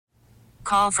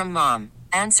Call from mom.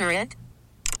 Answer it.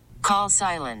 Call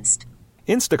silenced.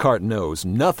 Instacart knows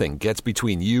nothing gets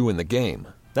between you and the game.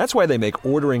 That's why they make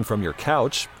ordering from your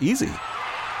couch easy.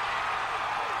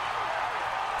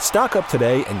 Stock up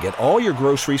today and get all your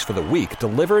groceries for the week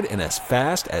delivered in as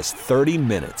fast as 30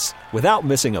 minutes without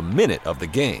missing a minute of the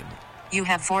game. You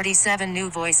have 47 new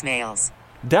voicemails.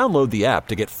 Download the app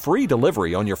to get free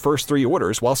delivery on your first 3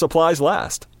 orders while supplies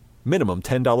last. Minimum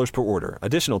 $10 per order.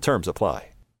 Additional terms apply.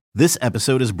 This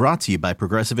episode is brought to you by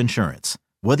Progressive Insurance.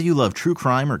 Whether you love true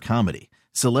crime or comedy,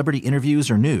 celebrity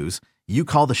interviews or news, you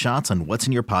call the shots on what's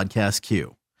in your podcast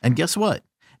queue. And guess what?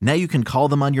 Now you can call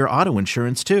them on your auto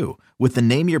insurance too with the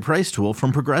Name Your Price tool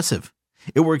from Progressive.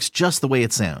 It works just the way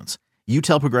it sounds. You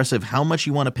tell Progressive how much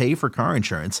you want to pay for car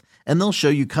insurance, and they'll show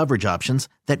you coverage options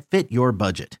that fit your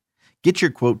budget. Get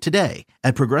your quote today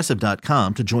at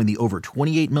Progressive.com to join the over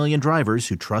 28 million drivers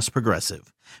who trust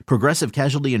Progressive. Progressive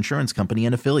Casualty Insurance Company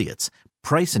and Affiliates.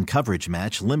 Price and coverage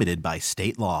match limited by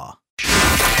state law.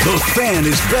 The Fan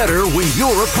is better when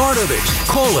you're a part of it.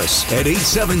 Call us at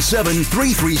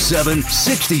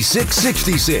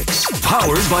 877-337-6666.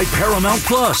 Powered by Paramount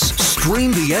Plus.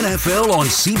 Stream the NFL on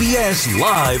CBS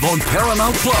live on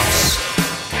Paramount Plus.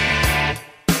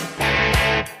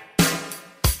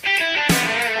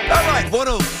 All right,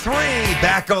 103,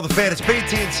 back on the Fan. It's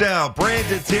BT and Sal.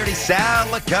 Brandon Tierney, Sal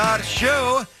Licata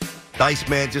Show. Dice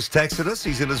Man just texted us.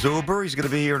 He's in his Uber. He's going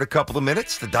to be here in a couple of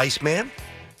minutes. The Dice Man.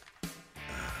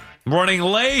 Running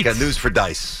late. Got news for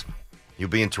Dice. You'll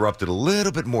be interrupted a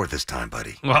little bit more this time,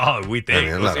 buddy. Well, we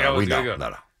think. We'll see how it's going to go.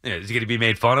 No. Yeah, is he going to be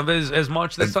made fun of as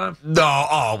much this time? No.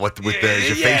 Oh, with is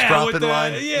your face dropping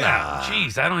line? Yeah.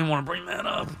 Jeez, I don't even want to bring that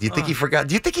up. Do you think he forgot?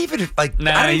 Do you think he even, like,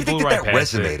 nah, I don't even think that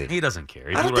resonated. It. He doesn't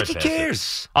care. I don't think he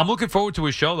cares. I'm looking forward to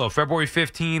his show, though. February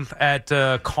 15th at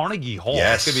Carnegie Hall.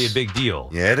 Yes. It's going to be a big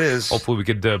deal. Yeah, it is. Hopefully we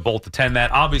could both attend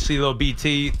that. Obviously, though,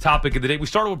 BT, topic of the day. We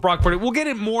started with Brock Purdy. We'll get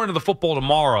in more into the football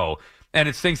tomorrow. And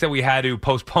it stinks that we had to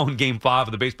postpone Game 5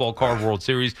 of the Baseball Card World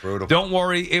Series. Brutal. Don't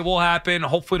worry. It will happen.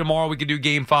 Hopefully tomorrow we can do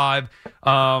Game 5.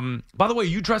 By the way, are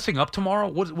you dressing up tomorrow?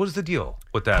 What is the deal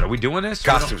with that? Are we doing this?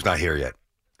 Costume's not here yet.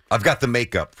 I've got the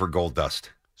makeup for Gold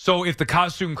Dust. So if the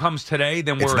costume comes today,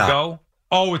 then we're not. a go?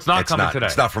 Oh, it's not coming today.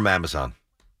 It's not from Amazon.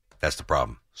 That's the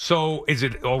problem. So is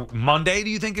it Monday, do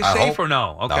you think is safe or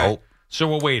no? Okay. No. So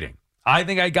we're waiting. I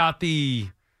think I got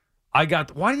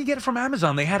why didn't you get it from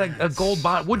Amazon? They had a gold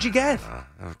body. What'd you get? I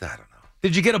don't know.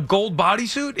 Did you get a gold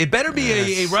bodysuit? It better be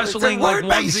a wrestling like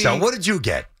onesie. What did you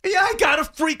get? Yeah, I got a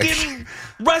freaking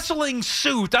wrestling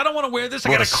suit. I don't want to wear this. I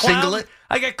got a clown singlet.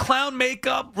 I got clown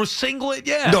makeup, a singlet.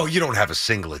 Yeah. No, you don't have a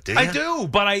singlet, do you? I do,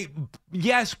 but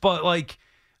but like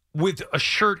with a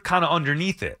shirt kind of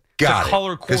underneath it. Got the it.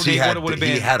 color coordinate what it would have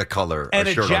been. He had a color, and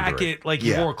a shirt jacket, under it. like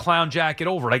he wore a clown jacket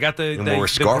over it. I got the wore a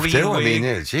scarf green too. wig. I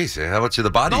mean, geez, how much of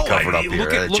the body covered up here?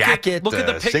 A jacket,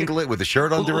 a singlet with a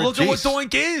shirt under it. Look at what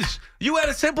Doink is. You had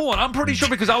a simple one. I'm pretty sure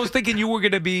because I was thinking you were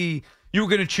going to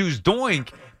choose Doink,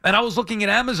 and I was looking at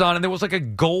Amazon and there was like a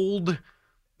gold.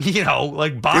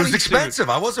 Like body. It was expensive.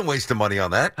 I wasn't wasting money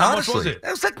on that. How honestly. much was it? It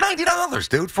was like $90,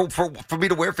 dude, for me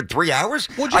to wear for 3 hours.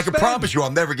 I can promise you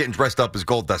I'm never getting dressed up as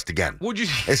Gold Dust again.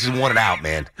 This is one and out,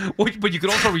 man. But you could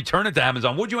also return it to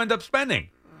Amazon. What'd you end up spending?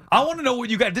 I want to know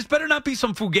what you got. This better not be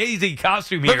some Fugazi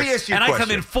costume here. Let me ask you a question. question. I come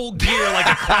in full gear like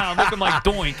a clown, looking like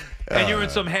Doink, and you're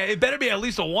in some. It better be at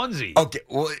least a onesie. Okay,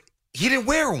 well. He didn't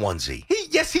wear a onesie.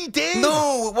 Yes, he did.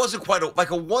 No, it wasn't quite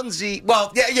like a onesie.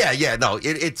 Well, yeah. No,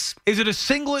 it's. Is it a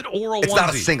singlet or a onesie? It's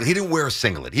not a singlet. He didn't wear a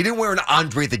singlet. He didn't wear an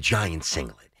Andre the Giant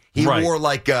singlet. He wore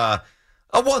like a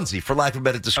onesie, for lack of a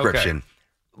better description.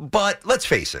 Okay. But let's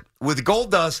face it, with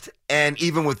Gold Dust and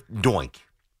even with Doink,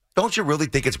 don't you really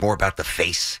think it's more about the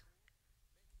face?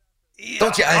 Yeah,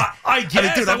 don't you? I guess. I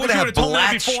mean, dude, I'm going to have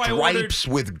black stripes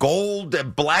with gold,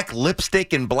 black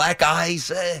lipstick, and black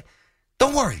eyes.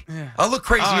 Don't worry. Yeah. I'll look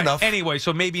crazy enough. Anyway,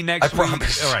 so maybe next week.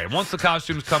 Promise. All right. Once the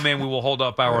costumes come in, we will hold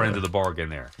up our end of the bargain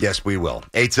there. Yes, we will.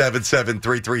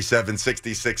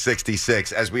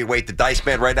 877-337-6666. As we await the Dice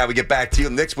Man right now, we get back to you.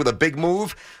 Knicks with a big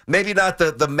move. Maybe not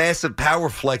the massive power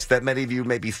flex that many of you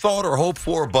maybe thought or hoped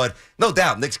for, but no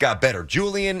doubt Knicks got better.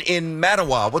 Julian in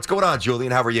Mattawa. What's going on,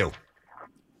 Julian? How are you?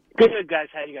 Good, guys.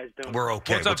 How you guys doing? We're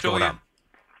okay. What's up, going Julian? on?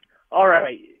 All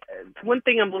right. One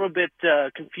thing I'm a little bit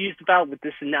confused about with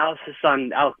this analysis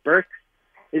on Alec Burks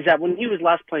is that when he was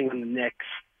last playing on the Knicks,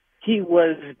 he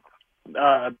was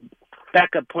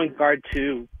backup point guard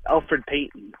to Elfrid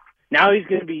Payton. Now he's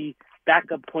going to be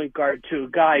backup point guard to a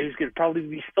guy who's going to probably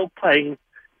be still playing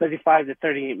 35 to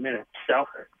 38 minutes. So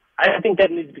I think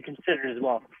that needs to be considered as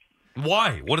well.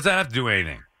 Why? What does that have to do with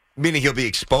anything? Meaning he'll be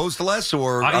exposed less,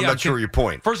 or I'm not sure your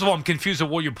point. First of all, I'm confused at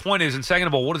what your point is, and second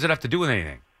of all, what does it have to do with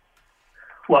anything?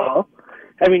 Well,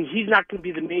 I mean, he's not going to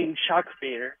be the main shot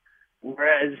creator,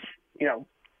 whereas,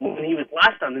 when he was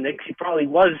last on the Knicks, he probably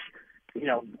was,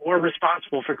 more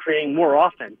responsible for creating more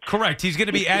offense. Correct. He's going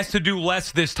to be asked to do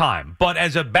less this time. But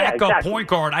as a backup point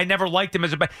guard, I never liked him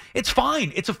as a It's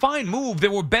fine. It's a fine move.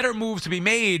 There were better moves to be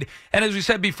made. And as we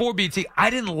said before, BT, I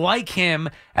didn't like him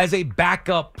as a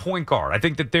backup point guard. I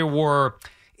think that there were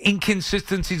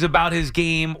inconsistencies about his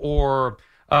game, or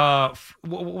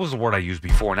what was the word I used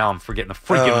before? Now I'm forgetting the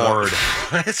freaking word.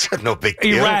 It's no big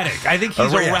deal. Erratic. I think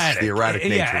he's erratic. The erratic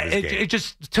nature of his game. It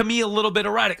just, to me, a little bit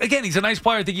erratic. Again, he's a nice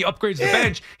player. I think he upgrades the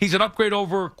bench. He's an upgrade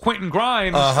over Quentin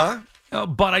Grimes.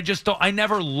 But I just don't. I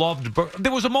never loved Burks.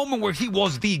 There was a moment where he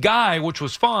was the guy, which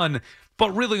was fun.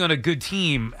 But really, on a good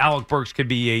team, Alec Burks could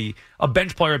be a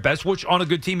bench player at best, which on a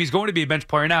good team, he's going to be a bench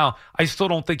player now. I still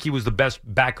don't think he was the best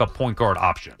backup point guard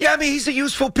option. Yeah, I mean, he's a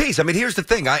useful piece. I mean, here's the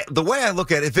thing. The way I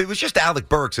look at it, if it was just Alec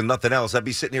Burks and nothing else, I'd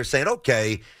be sitting here saying,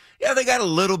 okay, yeah, they got a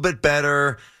little bit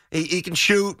better. He can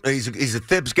shoot. He's a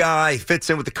Thibs guy. He fits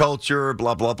in with the culture,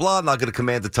 blah, blah, blah. Not going to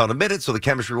command a ton of minutes, so the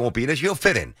chemistry won't be an issue. He'll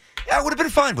fit in. Yeah, I would have been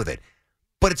fine with it.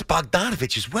 But it's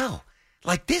Bogdanovich as well.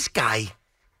 Like, this guy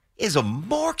is a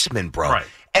marksman, bro. Right.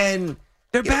 And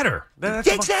they're better.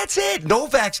 That's it.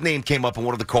 Novak's name came up in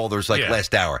one of the callers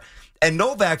last hour. And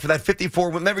Novak, for that 54,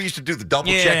 remember, used to do the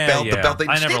double check belt, the belt thing.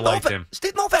 I never liked him.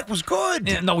 Steve Novak was good.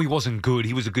 Yeah, no, he wasn't good.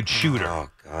 He was a good shooter. Oh,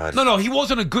 God. No, he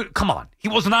wasn't a good. Come on. He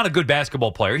was not a good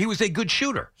basketball player. He was a good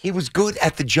shooter. He was good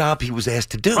at the job he was asked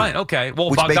to do. Right, okay.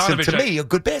 Well, which makes him, Bogdanovich, to me, a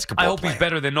good basketball player. I hope he's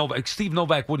better than Novak. Steve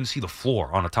Novak wouldn't see the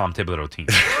floor on a Tom Thibodeau team.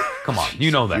 Come on.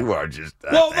 You know that. You are just.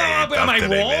 Well, am I wrong?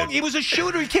 Man. He was a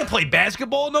shooter. He can't play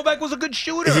basketball. Novak was a good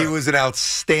shooter. He was an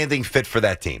outstanding fit for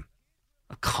that team.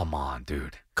 Come on,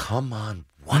 dude. Come on.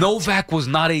 What? Novak was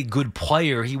not a good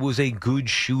player. He was a good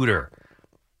shooter.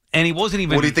 And he wasn't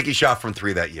even. What do you think he shot from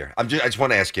three that year? I just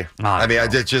want to ask you.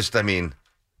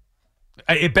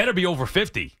 It better be over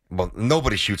 50. Well,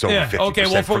 nobody shoots over 50%. Okay,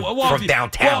 from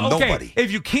downtown. Nobody.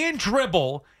 If you can't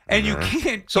dribble and you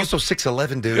can't. It's also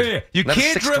 6'11", dude. Yeah. You not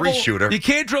can't a 6'3" dribble. shooter. You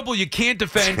can't dribble. You can't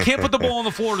defend. Can't put the ball on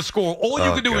the floor to score. All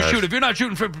you can do is shoot. If you're not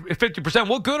shooting 50%,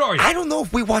 what good are you? I don't know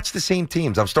if we watch the same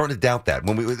teams. I'm starting to doubt that.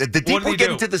 When the deep we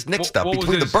get into this Knicks stuff,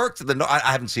 between the Burks and the I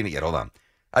haven't seen it yet. Hold on.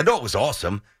 I know it was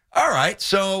awesome. All right,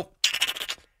 so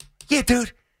yeah,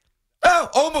 dude. Oh,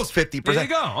 almost 50%. There you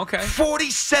go. Okay.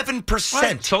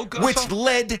 47%, right. which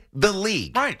led the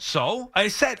league. Right. So I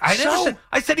said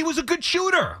he was a good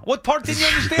shooter. What part didn't you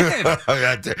understand?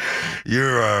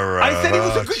 You're I said he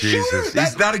was a good shooter.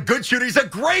 He's not a good shooter. He's a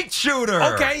great shooter.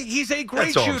 Okay, he's a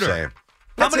great That's all shooter. I'm saying.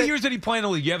 How many years did he play in the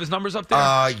league? You have his numbers up there?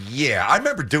 Yeah. I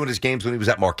remember doing his games when he was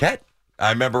at Marquette. I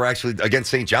remember actually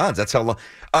against St. John's. That's how long.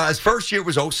 His first year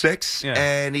was 06,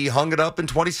 and he hung it up in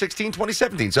 2016,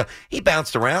 2017. So he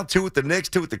bounced around, 2 with the Knicks,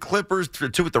 2 with the Clippers,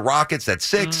 2 with the Rockets. That's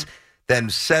 6. Then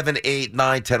 7, 8,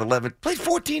 9, 10, 11. Played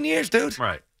 14 years, dude.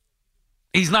 Right.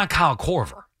 He's not Kyle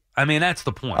Korver. I mean, that's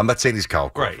the point. I'm not saying he's Kyle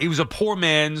Korver. Right. He was a poor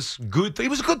man's good. He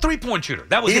was a good 3-point shooter.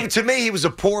 That was it. To me, he was a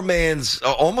poor man's,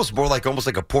 almost like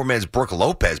a poor man's Brooke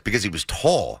Lopez because he was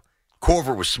tall.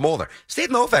 Korver was smaller. Steve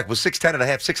Novak was 6'10 and a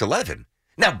half, 6'11.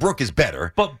 Now, Brooke is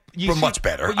better, but much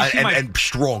better and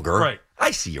stronger. Right.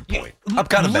 I see your point. I'm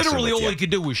kind of literally all he could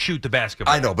do was shoot the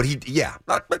basketball. I know, but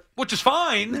which is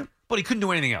fine, but he couldn't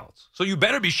do anything else. So you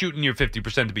better be shooting your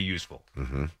 50% to be useful,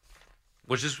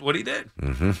 which is what he did.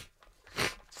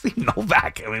 Steve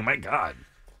Novak. I mean, my God.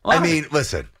 I mean,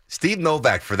 listen, Steve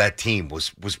Novak for that team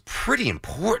was pretty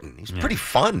important. He's pretty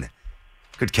fun.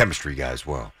 Good chemistry guy as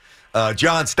well.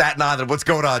 John, Staten Island. What's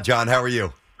going on, John? How are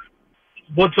you?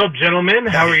 What's up, gentlemen?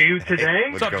 How are you today?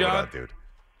 What's up, John? Dude?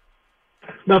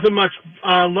 Nothing much.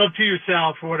 Love to you,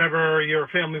 Sal, for whatever your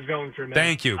family's going through, man.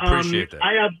 Thank you. Appreciate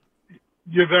that.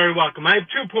 You're very welcome. I have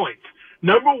 2 points.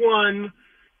 Number one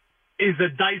is a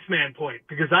Dice Man point,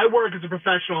 because I work as a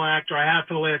professional actor. I have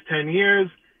for the last 10 years,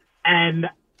 and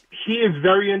he is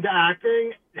very into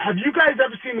acting. Have you guys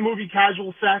ever seen the movie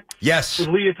Casual Sex? Yes. With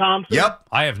Leah Thompson? Yep.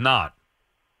 I have not.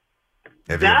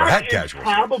 Have you ever had casual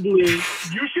sex? You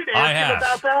should ask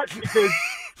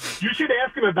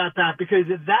him about that because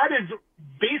that is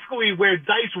basically where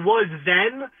Dice was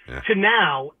then to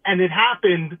now, and it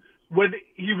happened when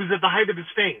he was at the height of his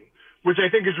fame, which I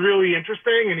think is really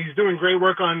interesting, and he's doing great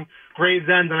work on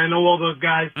Gravesend, and I know all those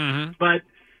guys, but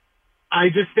I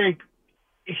just think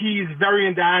he's very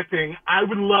into acting. I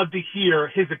would love to hear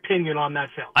his opinion on that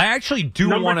film. I actually do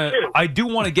want to. I do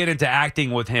want to get into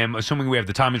acting with him, assuming we have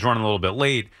the time. He's running a little bit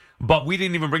late, but we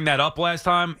didn't even bring that up last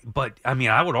time. But I mean,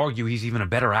 I would argue he's even a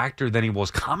better actor than he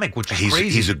was comic, which is crazy.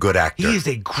 He's a good actor. He is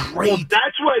a great. Well,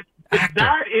 that's what. actor.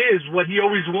 That is what he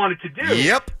always wanted to do.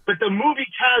 Yep. But the movie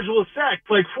Casual Sex,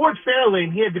 like Ford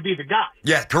Fairlane, he had to be the guy.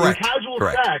 Yeah, correct. In Casual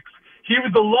correct. Sex, he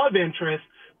was the love interest,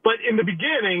 but in the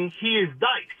beginning, he is Dice.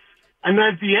 And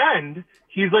then at the end,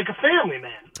 he's like a family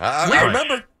man. I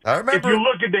remember. If you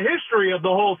look at the history of the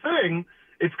whole thing,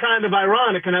 it's kind of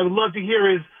ironic, and I would love to hear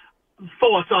his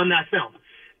thoughts on that film.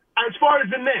 As far as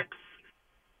the Knicks,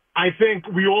 I think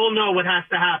we all know what has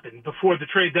to happen before the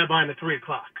trade deadline at 3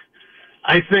 o'clock.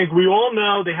 I think we all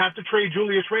know they have to trade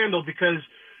Julius Randle because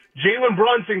Jalen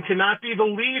Brunson cannot be the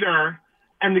leader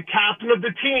and the captain of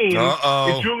the team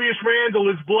if Julius Randle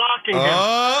is blocking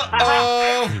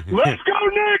him. Let's go,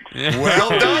 Knicks! Well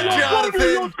done,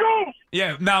 Jonathan. Let's go!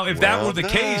 Yeah, now if that were the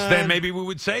case, then maybe we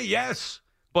would say yes.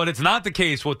 But it's not the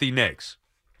case with the Knicks.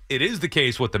 It is the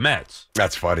case with the Mets.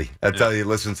 That's funny. I tell you,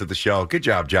 listen to the show. Good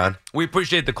job, John. We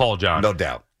appreciate the call, John. No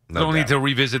doubt. Don't need to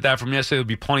revisit that from yesterday. There'll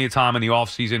be plenty of time in the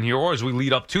offseason here or as we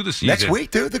lead up to the season. Next week,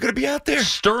 dude, they're going to be out there.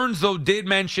 Stearns, though, did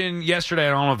mention yesterday, I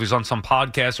don't know if he was on some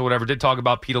podcast or whatever, did talk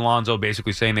about Pete Alonso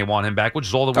basically saying they want him back, which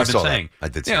is all that we've been saying. I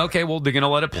did say Yeah, okay, well, they're going to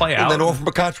let it play out. And then offer him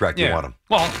a contract, you want him.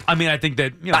 Well, I mean, I think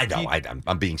that, you know. I know,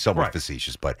 I'm being somewhat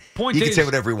facetious, but Point he can is, say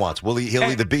whatever he wants. He'll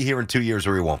either be here in 2 years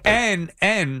or he won't be. And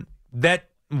that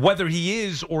whether he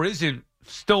is or isn't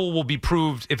still will be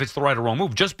proved if it's the right or wrong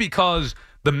move. Just because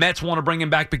the Mets want to bring him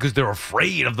back because they're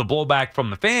afraid of the blowback from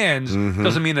the fans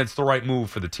doesn't mean that's the right move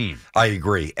for the team. I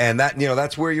agree. And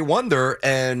that's where you wonder.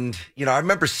 And, I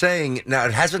remember saying, now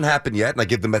it hasn't happened yet, and I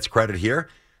give the Mets credit here,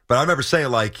 but I remember saying,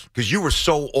 because you were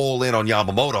so all in on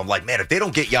Yamamoto, I'm like, man, if they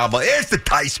don't get Yamamoto, there's the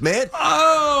Dice, man.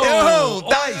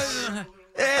 Dice.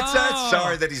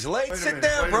 Sorry that he's late. Sit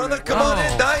down, brother. Come on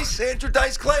in, Dice. Andrew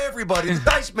Dice Clay, everybody. The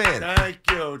Dice man. Thank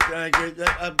you.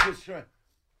 I'm just trying.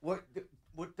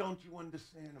 What don't you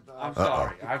understand about?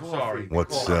 I'm sorry.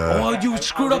 What's you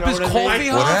screwed up his coffee?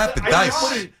 What happened,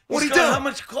 Dice? What are you doing? How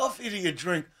much coffee do you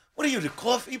drink? What are you, the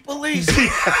coffee police?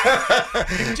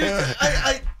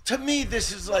 To me,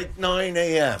 this is like 9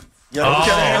 a.m. You know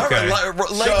okay.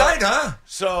 Late night, huh?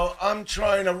 So I'm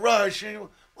trying to rush. Well,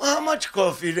 how much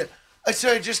coffee? I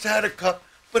said I just had a cup.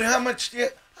 But how much do you...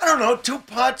 I don't know, 2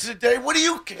 pots a day. What do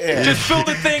you care? Just fill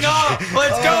the thing up.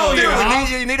 Let's go. Dude,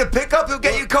 you need a pickup? He'll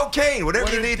get you cocaine.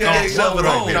 Whatever you need to get yourself at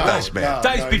home. Dice, man.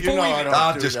 Dice,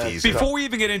 before we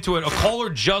even get into it, a caller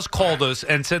just called us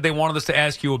and said they wanted us to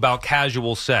ask you about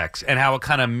casual sex and how it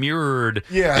kind of mirrored,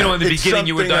 in the beginning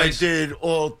you were Dice. I did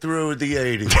all through the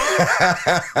 80s. You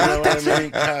know what I mean?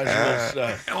 Casual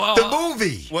sex. Well, the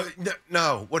movie. What?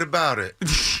 No, what about it?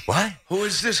 What? Who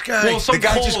is this guy? Well, the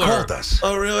guy just called us.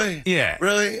 Oh, really? Yeah.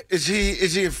 Really? Is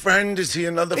he a friend? Is he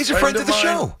another friend? He's a friend of the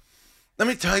show. Let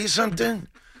me tell you something.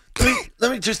 Let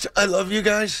me just, I love you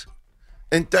guys.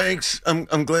 And thanks.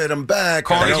 I'm glad I'm back.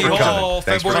 Carnegie Hall,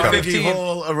 February 15th. Carnegie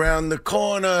Hall around the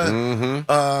corner.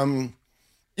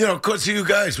 Because of you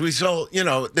guys, we sold,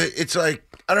 it's like,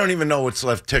 I don't even know what's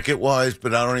left ticket-wise,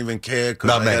 but I don't even care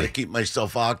because I got to keep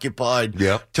myself occupied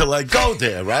till I go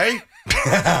there, right?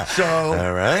 So.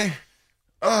 All right.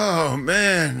 Oh,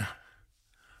 man.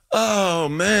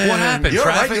 What happened? You're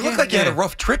Traffic? right. You look like you had a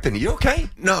rough trip. You okay?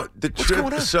 No, what's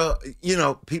going on? So,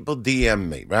 people DM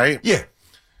me, right? Yeah.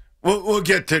 We'll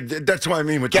get to, that's what I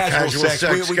mean with Casual the casual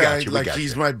sex we guy. got you,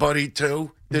 He's my buddy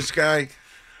too, this guy.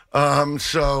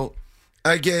 So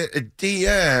I get a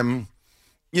DM,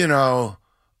 a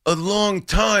long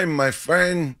time, my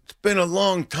friend. It's been a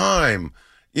long time,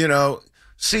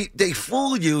 See, they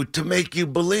fool you to make you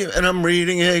believe. And I'm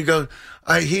reading it. He goes,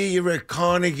 I hear you're at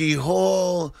Carnegie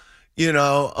Hall,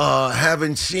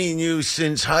 haven't seen you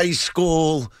since high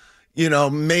school.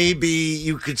 Maybe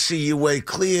you could see your way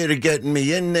clear to getting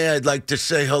me in there. I'd like to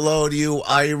say hello to you,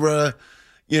 Ira.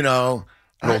 Little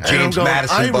James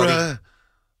Madison, buddy.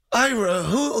 Ira,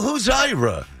 who's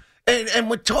Ira? And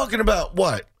we're talking about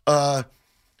what?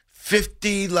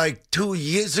 50, 2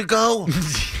 years ago?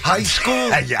 High school?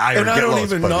 Yeah, Ira, and I don't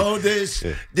even buddy. know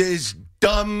this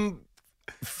dumb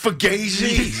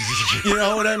fugazi. You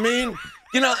know what I mean?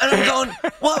 And I'm going,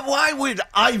 why would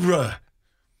Ira,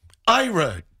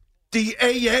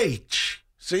 D-A-H.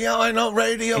 See how I know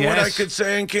radio, what I could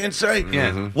say and can't say?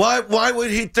 Yeah. Why would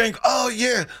he think,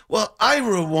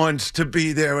 Ira wants to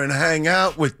be there and hang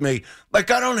out with me? I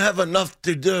don't have enough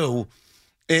to do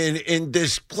in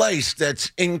this place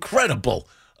that's incredible,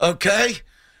 okay?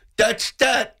 That's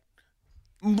that,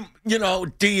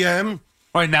 DM.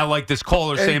 Right now, like this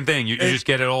caller, same thing. You just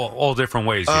get it all different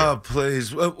ways. Oh,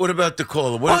 please. What about the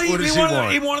caller? What does he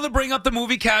want? He wanted to bring up the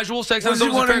movie Casual Sex. What does he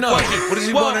want to know? What does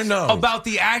he want to know? About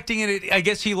the acting in it. I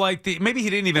guess he liked maybe he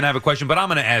didn't even have a question, but I'm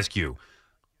going to ask you.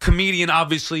 Comedian,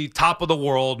 obviously, top of the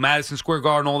world, Madison Square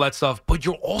Garden, all that stuff, but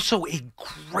you're also a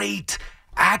great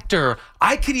actor.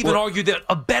 I could even argue that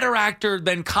a better actor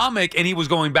than comic, and he was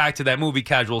going back to that movie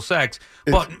Casual Sex,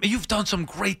 but you've done some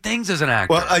great things as an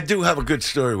actor. Well, I do have a good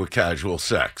story with Casual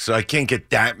Sex, so I can't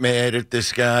get that mad at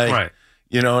this guy. Right.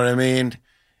 You know what I mean?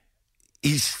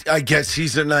 I guess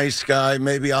he's a nice guy.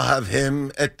 Maybe I'll have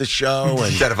him at the show. And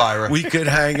instead of Ira. We could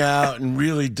hang out and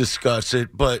really discuss it.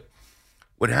 But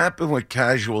what happened with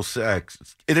Casual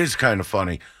Sex, it is kind of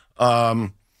funny.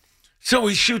 So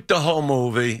we shoot the whole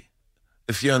movie,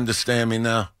 if you understand me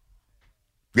now.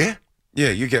 Yeah. Yeah,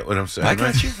 you get what I'm saying. I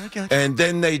got right? you. And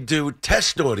then they do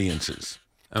test audiences.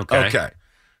 Okay.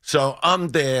 So I'm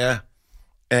there,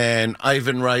 and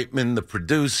Ivan Reitman, the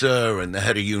producer and the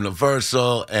head of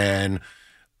Universal, and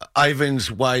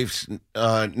Ivan's wife's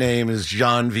name is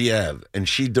Genevieve, and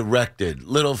she directed.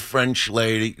 Little French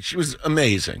lady. She was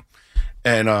amazing.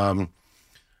 And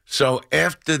so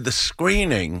after the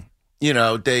screening,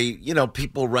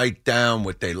 people write down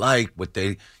what they like,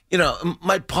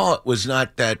 my part was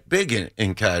not that big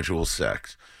in Casual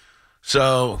Sex.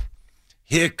 So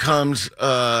here comes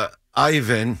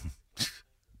Ivan.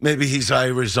 Maybe he's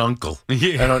Ira's uncle.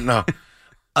 Yeah. I don't know.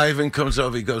 Ivan comes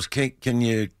over. He goes, can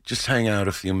you just hang out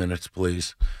a few minutes,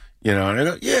 please? And I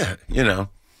go, yeah,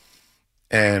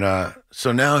 And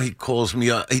so now he calls me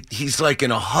up. He's like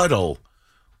in a huddle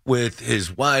with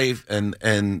his wife and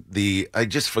I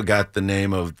just forgot the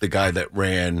name of the guy that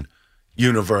ran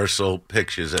Universal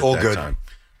Pictures at that time.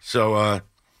 So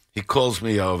he calls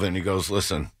me over and he goes,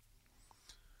 listen,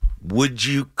 would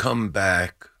you come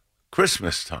back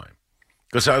Christmas time?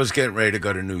 Because I was getting ready to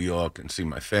go to New York and see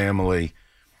my family.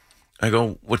 I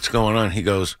go, what's going on? He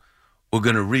goes, we're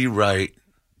going to rewrite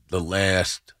the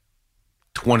last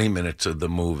 20 minutes of the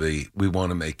movie. We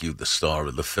want to make you the star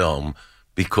of the film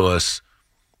because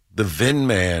the Vin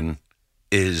Man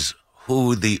is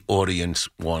who the audience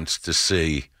wants to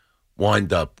see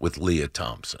wind up with Leah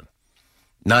Thompson.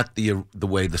 Not the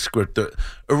way the script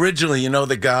originally.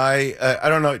 The guy. I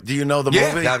don't know. Do you know the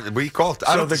movie? Yeah, we called.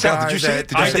 So the guy did you see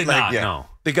it? I did not. Yeah. No.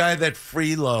 The guy that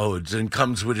freeloads and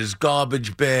comes with his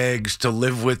garbage bags to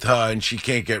live with her, and she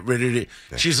can't get rid of it.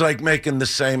 Yeah. She's like making the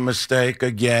same mistake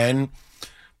again.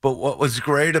 But what was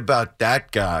great about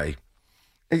that guy,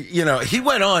 he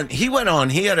went on. He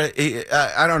had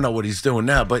I don't know what he's doing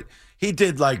now, but he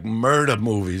did like murder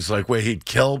movies, like where he'd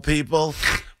kill people.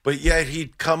 But yet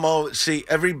he'd come over, see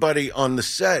everybody on the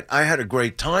set. I had a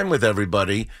great time with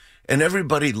everybody, and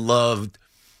everybody loved.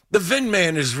 The Vin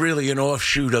Man is really an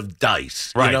offshoot of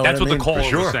Dice. Right, that's what the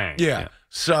caller was saying. Yeah.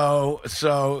 So,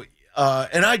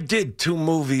 and I did 2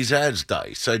 movies as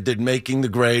Dice. I did Making the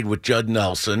Grade with Judd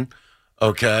Nelson,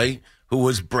 who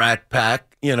was Brat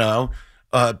Pack,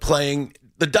 playing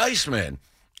the Dice Man.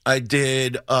 I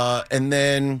did, and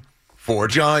then for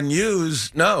John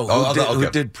Hughes, who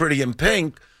did Pretty in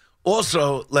Pink,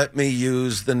 also let me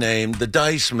use the name The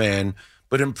Dice Man.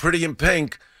 But in Pretty in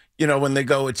Pink, when they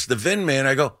go, it's the Vin Man,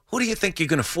 I go, who do you think you're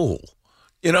going to fool?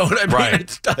 You know what I mean? Right.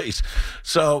 It's Dice.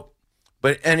 So,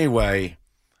 but anyway,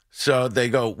 so they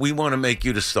go, we want to make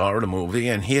you the star of the movie.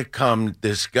 And here come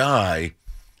this guy,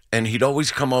 and he'd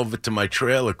always come over to my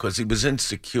trailer because he was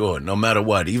insecure no matter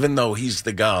what, even though he's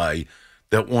the guy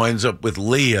that winds up with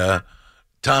Leah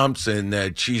Thompson,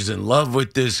 that she's in love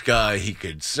with this guy, he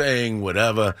could sing,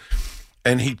 whatever.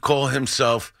 And he'd call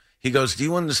himself, he goes, do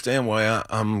you understand why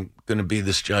I'm going to be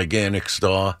this gigantic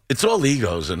star? It's all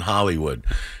egos in Hollywood.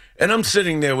 And I'm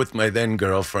sitting there with my then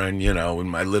girlfriend, in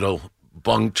my little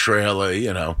bunk trailer,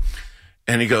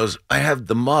 and he goes, I have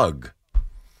the mug,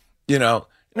 And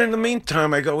in the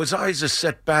meantime, I go, his eyes are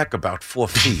set back about 4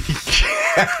 feet.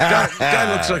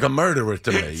 Guy looks like a murderer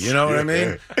to me, you know what I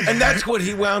mean? And that's what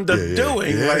he wound up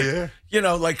doing,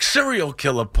 like serial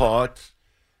killer parts.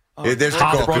 There's the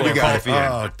call. We got it.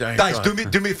 Oh, thank Guys,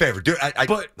 God. do me a favor.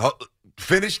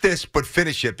 Finish this, but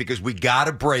finish it because we got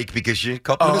to break because you're a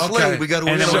couple minutes late. We got to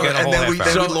and then we'll get a whole then we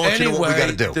launch into what we got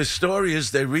to do. The story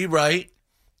is they rewrite.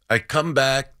 I come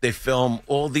back. They film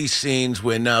all these scenes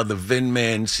where now the Vin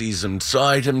Man sees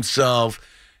inside himself,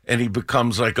 and he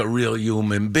becomes like a real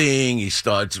human being. He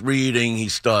starts reading. He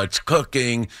starts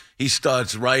cooking. He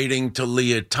starts writing to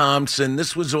Leah Thompson.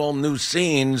 This was all new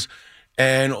scenes.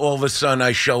 And all of a sudden,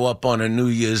 I show up on a New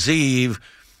Year's Eve,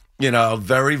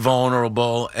 very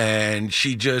vulnerable, and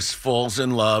she just falls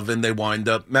in love, and they wind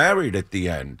up married at the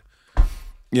end,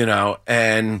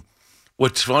 And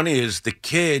what's funny is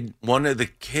one of the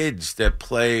kids that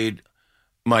played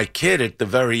my kid at the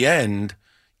very end,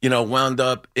 wound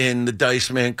up in The Dice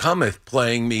Man Cometh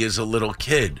playing me as a little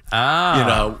kid.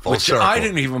 Which circle. I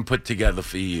didn't even put together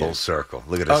for years. Full circle.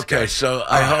 Look at this guy. So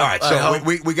all right. So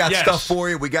we got stuff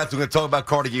for you. We're going to talk about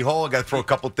Carnegie Hall. I got to throw a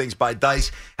couple things by Dice.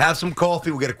 Have some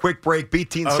coffee. We'll get a quick break.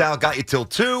 BT and Sal got you till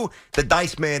 2. The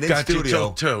Dice Man in got studio. You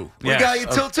till 2. We got you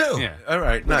till 2. Yeah. All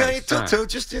right. We nice. got you till 2.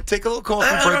 Just take a little coffee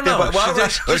break. I don't know. Well,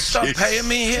 just stop paying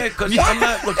me here because I'm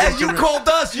not looking at you. Called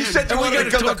us. You said you wanted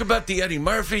to talk about the Eddie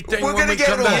Murphy thing. We're going to get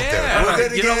it all. Yeah. We're going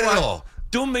to get it all.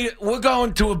 We're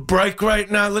going to a break right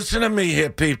now. Listen to me here,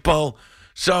 people.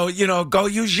 So, go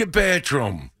use your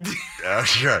bathroom.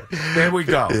 Sure. There we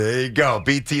go. There you go.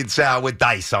 BT and Sal with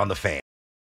Dice on the Fan.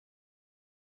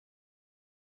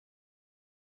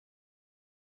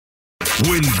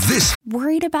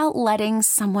 Worried about letting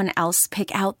someone else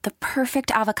pick out the perfect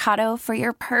avocado for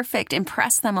your perfect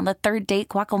impress them on the third date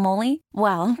guacamole?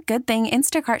 Well, good thing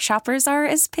Instacart shoppers are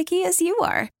as picky as you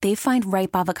are. They find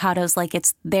ripe avocados like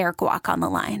it's their guac on the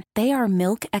line. They are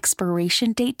milk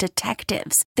expiration date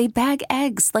detectives. They bag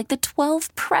eggs like the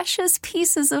 12 precious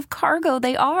pieces of cargo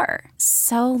they are.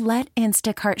 So let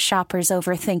Instacart shoppers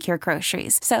overthink your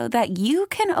groceries so that you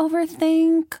can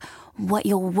overthink what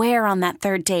you'll wear on that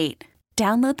third date.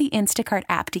 Download the Instacart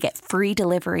app to get free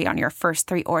delivery on your first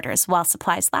 3 orders while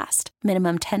supplies last.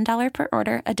 Minimum $10 per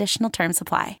order. Additional terms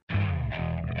apply.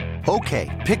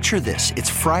 Okay, picture this. It's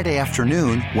Friday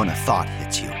afternoon when a thought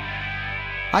hits you.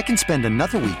 I can spend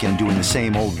another weekend doing the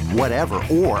same old whatever,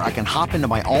 or I can hop into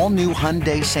my all-new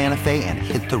Hyundai Santa Fe and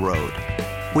hit the road.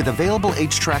 With available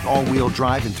H-Track all-wheel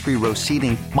drive and 3-row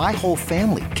seating, my whole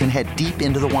family can head deep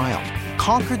into the wild.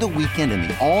 Conquer the weekend in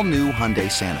the all-new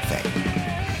Hyundai Santa Fe.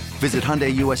 Visit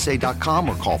HyundaiUSA.com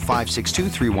or call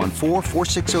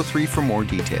 562-314-4603 for more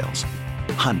details.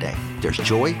 Hyundai, there's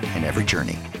joy in every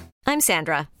journey. I'm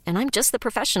Sandra, and I'm just the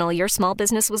professional your small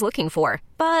business was looking for.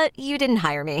 But you didn't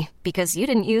hire me because you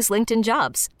didn't use LinkedIn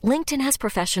Jobs. LinkedIn has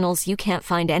professionals you can't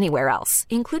find anywhere else,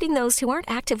 including those who aren't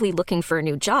actively looking for a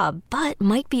new job, but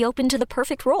might be open to the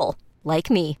perfect role, like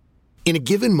me. In a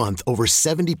given month, over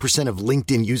 70% of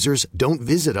LinkedIn users don't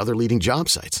visit other leading job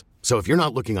sites. So if you're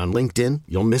not looking on LinkedIn,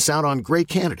 you'll miss out on great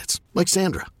candidates like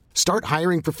Sandra. Start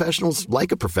hiring professionals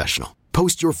like a professional.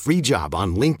 Post your free job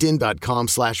on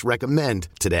linkedin.com/recommend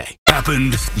today.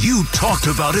 Happened. You talked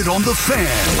about it on The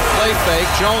Fan. Play fake.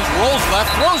 Jones rolls left,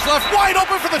 throws left, wide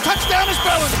open for the touchdown is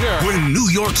Bellinger. When New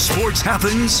York sports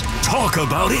happens, talk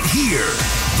about it here.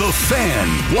 The Fan,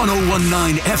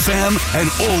 101.9 FM,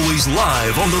 and always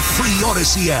live on the free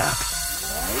Odyssey app.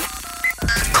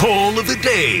 Call of the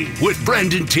Day with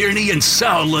Brendan Tierney and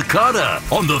Sal Licata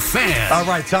on The Fan. All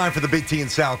right, time for the Big T and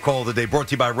Sal Call of the Day, brought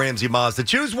to you by Ramsey Mazda.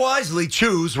 Choose wisely,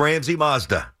 choose Ramsey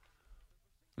Mazda.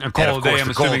 And call of the day,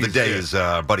 the call of the day is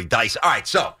buddy Dice. All right,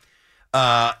 so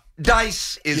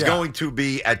Dice is going to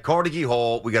be at Carnegie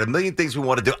Hall. We got a million things we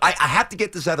want to do. I have to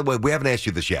get this out of the way. We haven't asked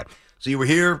you this yet. So you were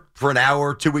here for an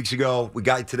hour 2 weeks ago. We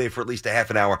got you today for at least a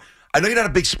half an hour. I know you're not a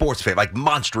big sports fan, like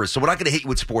monstrous, so we're not going to hit you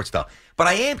with sports stuff. But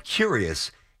I am curious.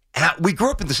 We grew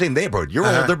up in the same neighborhood. You're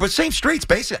older, but same streets,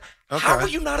 basically. Okay. How are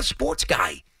you not a sports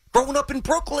guy growing up in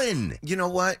Brooklyn? You know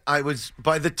what?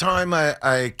 By the time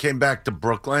I came back to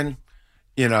Brooklyn,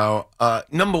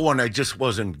 number one, I just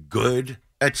wasn't good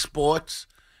at sports.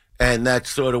 And that's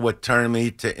sort of what turned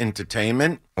me to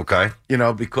entertainment. Okay.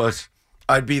 Because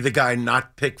I'd be the guy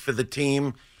not picked for the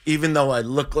team, even though I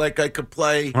looked like I could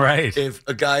play. Right. If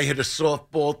a guy hit a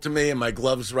softball to me and my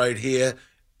glove's right here,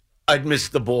 I'd miss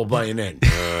the ball by an inch.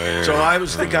 So I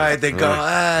was the guy that go,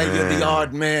 you're the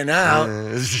odd man out.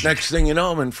 Next thing you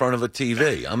know, I'm in front of a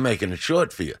TV. I'm making it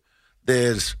short for you.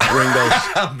 There's Ringo.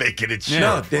 I'm making it short.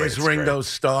 No, there's Ringo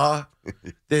Starr.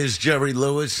 There's Jerry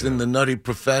Lewis and the Nutty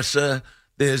Professor.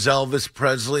 There's Elvis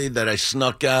Presley that I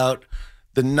snuck out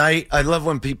the night. I love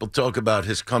when people talk about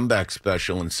his comeback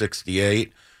special in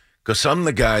 '68 because I'm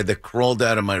the guy that crawled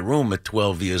out of my room at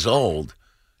 12 years old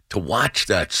to watch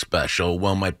that special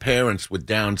while my parents were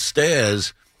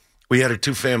downstairs. We had a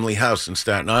 2-family house in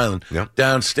Staten Island. Yep.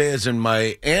 Downstairs in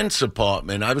my aunt's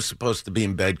apartment, I was supposed to be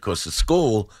in bed because of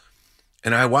school,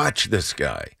 and I watched this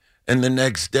guy. And the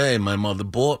next day, my mother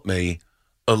bought me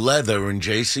a leather in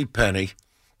JCPenney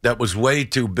that was way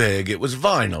too big. It was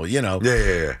vinyl,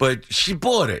 Yeah. But she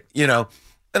bought it,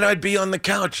 And I'd be on the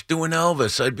couch doing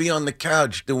Elvis. I'd be on the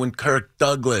couch doing Kirk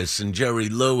Douglas and Jerry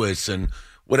Lewis and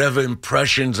whatever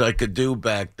impressions I could do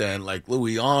back then, like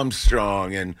Louis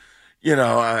Armstrong and,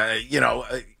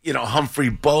 Humphrey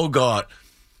Bogart.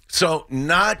 So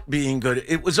not being good,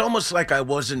 it was almost like I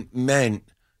wasn't meant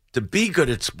to be good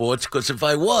at sports because if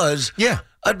I was,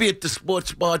 I'd be at the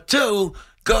sports bar too.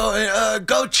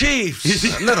 Go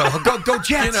Chiefs. No, go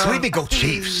Jets. What do you mean go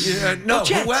Chiefs? Yeah, no,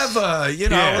 whoever.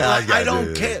 I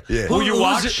don't care. Yeah. Will you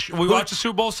watch the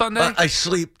Super Bowl Sunday? I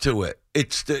sleep to it.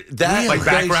 It's that like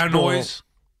background noise.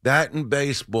 That and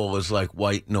baseball is like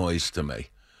white noise to me.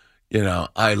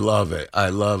 I love it. I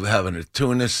love having a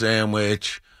tuna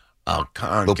sandwich. I'll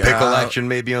conk little pickle out. action,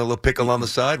 maybe a little pickle on the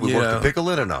side. We work the pickle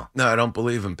in or no? No, I don't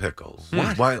believe in pickles.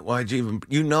 What? Why'd you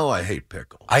even? I hate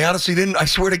pickles. I honestly didn't. I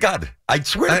swear to God. I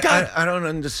don't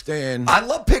understand. I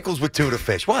love pickles with tuna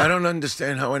fish. Why? I don't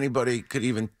understand how anybody could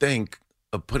even think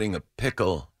of putting a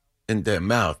pickle in their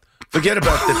mouth. Forget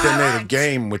about that they made a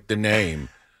game with the name.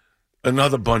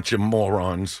 Another bunch of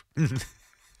morons.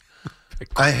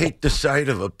 I hate the sight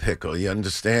of a pickle, you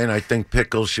understand? I think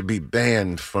pickles should be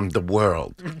banned from the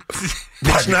world.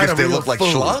 It's not because they look like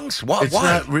schlongs? Why? It's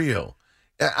not real.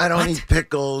 I don't eat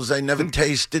pickles. I never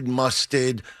tasted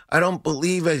mustard. I don't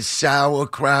believe in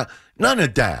sauerkraut. None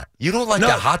of that. You don't like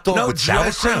a hot dog with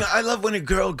sauerkraut? I love when a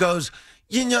girl goes,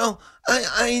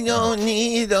 I don't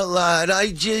need a lot.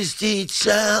 I just eat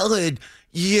salad.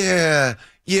 Yeah,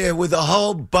 with a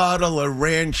whole bottle of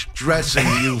ranch dressing,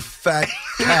 you fat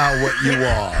cow, what you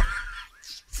are.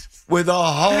 With a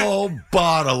whole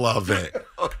bottle of it.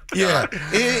 Yeah.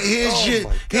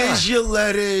 Here's your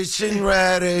lettuce and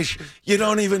radish. You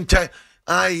don't even take...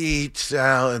 I eat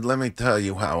salad. Let me tell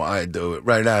you how I do it.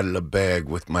 Right out of the bag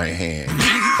with my hand.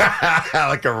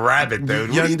 Like a rabbit,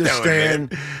 dude. You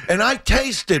understand? And I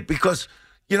taste it because,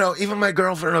 even my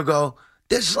girlfriend will go,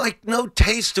 there's like no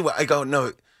taste to it. I go,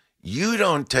 no, you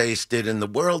don't taste it and the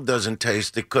world doesn't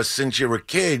taste it because since you're a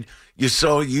kid, you're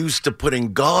so used to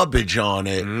putting garbage on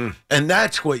it. And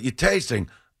that's what you're tasting.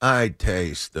 I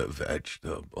taste the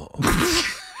vegetable.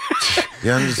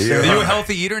 You understand? Are you a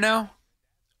healthy eater now?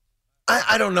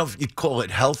 I don't know if you'd call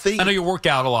it healthy. I know you work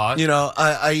out a lot.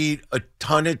 I eat a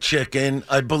ton of chicken.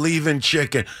 I believe in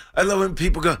chicken. I love when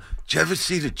people go, did you ever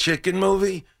see the Chicken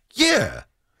movie? Yeah.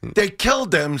 They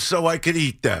killed them so I could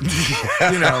eat them.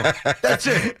 That's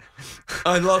it.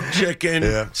 I love chicken.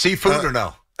 Yeah. Seafood or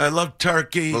no? I love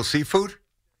turkey. A little seafood?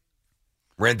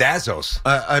 Randazzo's.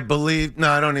 I believe. No,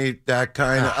 I don't eat that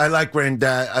kind. I like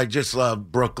randazzo. I just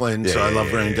love Brooklyn, so I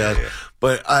love randazzo. Yeah.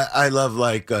 But I love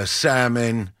like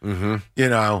salmon.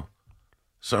 Mm-hmm.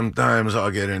 Sometimes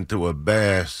I'll get into a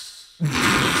bass.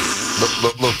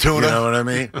 Little tuna. You know what I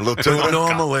mean? A little tuna. But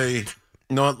normally,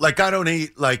 I don't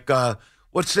eat like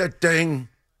what's that thing?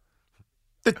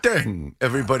 The thing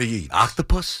everybody eats.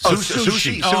 Octopus?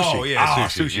 Sushi. Oh, yeah.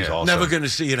 Sushi's awesome. Never going to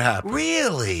see it happen.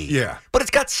 Really? Yeah. But it's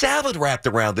got salad wrapped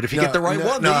around it. If you get the right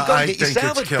one, then you go get your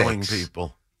salad it's killing things.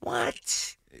 People.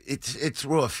 What? It's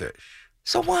raw fish.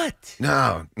 So what?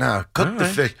 No. Cook the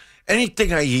fish.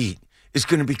 Anything I eat is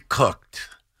going to be cooked.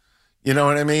 You know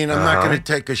what I mean? I'm not going to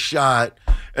take a shot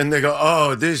and they go,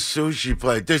 oh, this sushi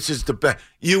plate, this is the best.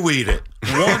 You eat it.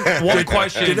 One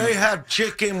question. Do they have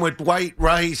chicken with white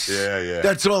rice? Yeah.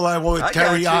 That's all I want,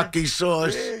 teriyaki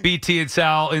sauce. BT and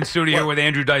Sal in studio here with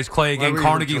Andrew Dice Clay again,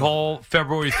 Carnegie Hall,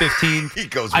 February 15th. He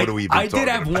goes, what do we I did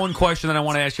have one question that I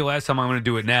want to ask you last time. I'm going to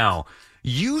do it now.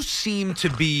 You seem to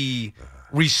be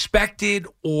respected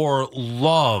or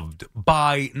loved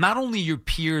by not only your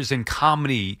peers in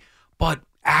comedy, but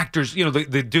actors,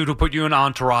 the dude who put you in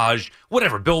Entourage,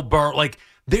 whatever, Bill Burr, like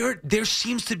there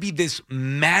seems to be this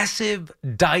massive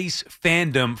Dice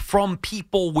fandom from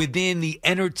people within the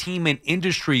entertainment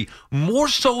industry, more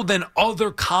so than other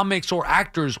comics or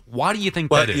actors. Why do you think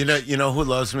that is? You know who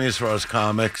loves me as far as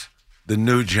comics? The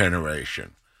new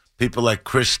generation. People like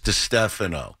Chris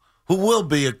DiStefano, who will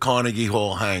be at Carnegie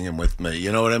Hall hanging with me.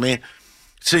 You know what I mean?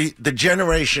 See, the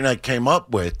generation I came up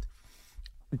with,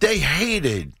 they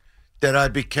hated that I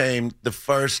became the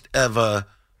first ever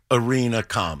arena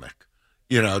comic.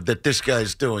 That this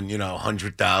guy's doing,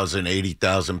 100,000,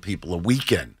 80,000 people a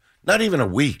weekend. Not even a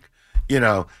week,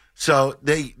 So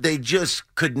they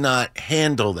just could not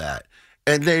handle that.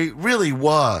 And they really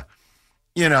were,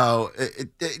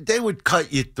 they would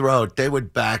cut your throat. They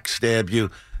would backstab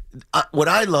you. What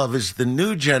I love is the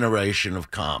new generation of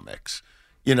comics.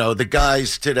 The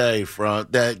guys today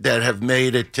that have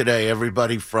made it today,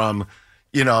 everybody from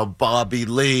Bobby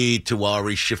Lee to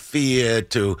Ari Shaffir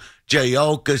to Jay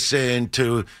Okerson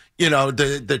to,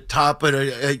 the top of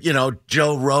the,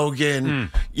 Joe Rogan,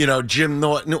 Jim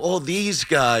Norton. All these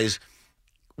guys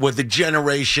were the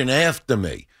generation after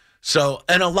me. So,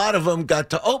 and a lot of them got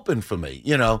to open for me,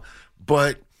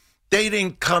 but they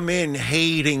didn't come in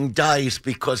hating Dice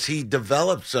because he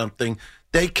developed something.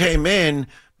 They came in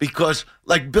because,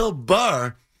 like Bill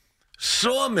Burr,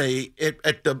 saw me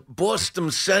at the Boston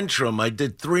Centrum. I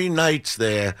did 3 nights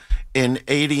there in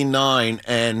 '89,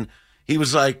 and he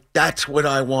was like, "That's what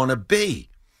I want to be."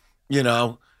 You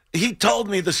know, he told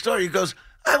me the story. He goes,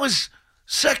 "I was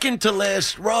second to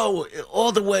last row,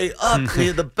 all the way up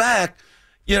near the back."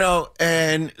 You know,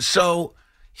 and so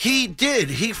he did.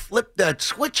 He flipped that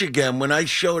switch again when I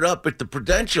showed up at the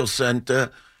Prudential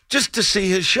Center just to see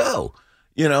his show.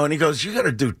 You know, and he goes, "You got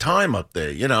to do time up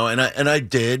there." You know, and I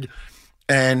did,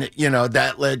 and you know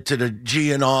that led to the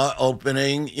GNR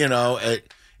opening. You know,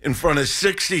 in front of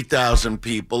 60,000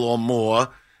 people or more,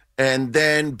 and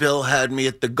then Bill had me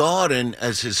at the Garden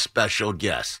as his special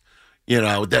guest. You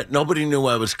know, that nobody knew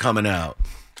I was coming out,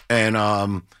 and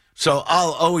so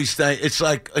I'll always think it's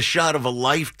like a shot of a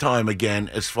lifetime again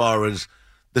as far as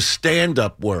the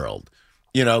stand-up world,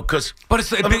 you know, because... But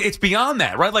it's beyond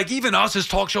that, right? Like, even us as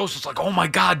talk shows, it's like, oh, my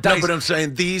God, Dice. No, but I'm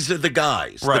saying these are the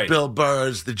guys, right. The Bill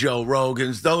Burrs, the Joe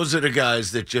Rogans. Those are the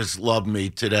guys that just love me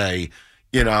today,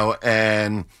 you know,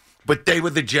 but they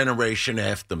were the generation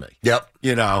after me. Yep.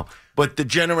 You know, but the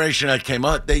generation I came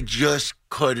up, they just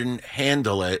couldn't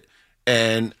handle it,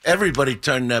 and everybody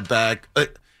turned their back...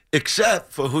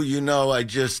 except for who you know,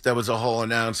 there was a whole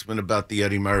announcement about the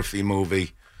Eddie Murphy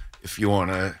movie. If you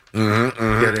want to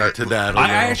get into that, I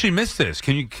actually missed this.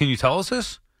 Can you tell us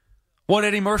this? What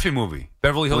Eddie Murphy movie?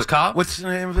 Beverly Hills Cop? What's the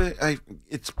name of it?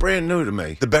 It's brand new to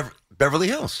me. The Beverly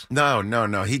Hills. No.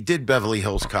 He did Beverly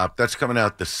Hills Cop. That's coming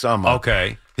out this summer.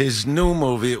 Okay. His new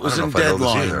movie. It was in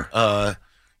Deadline.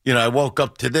 You know, I woke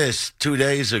up to this 2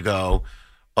 days ago.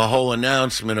 A whole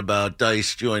announcement about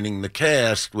Dice joining the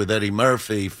cast with Eddie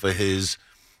Murphy for his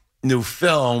new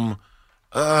film.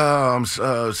 Oh, I'm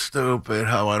so stupid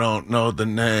how I don't know the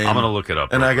name. I'm going to look it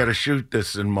up. And I got to shoot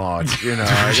this in March. You know,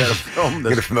 I got to film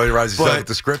this. You got to familiarize yourself with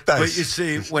the script, Dice. But you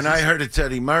see, when I heard it's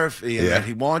Eddie Murphy and that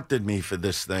he wanted me for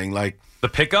this thing, like... The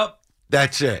Pickup?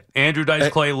 That's it. Andrew Dice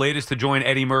Clay, latest to join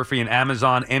Eddie Murphy in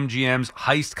Amazon MGM's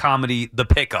heist comedy, The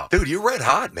Pickup. Dude, you're red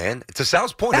hot, man. To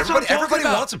Sal's point, everybody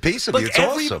wants a piece of you. It's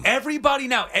awesome. Everybody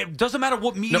now, it doesn't matter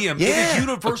what medium, it is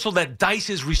universal that Dice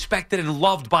is respected and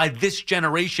loved by this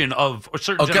generation of, or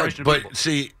certain generation of people. But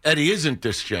see, Eddie isn't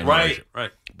this generation.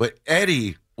 Right. But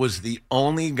Eddie was the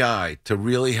only guy to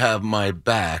really have my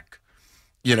back,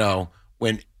 you know,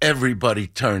 when everybody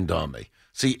turned on me.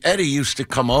 See, Eddie used to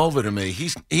come over to me.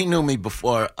 He knew me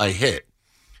before I hit.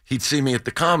 He'd see me at the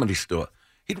Comedy Store.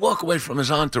 He'd walk away from his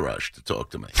entourage to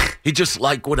talk to me. He just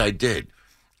liked what I did.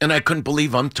 And I couldn't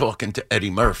believe I'm talking to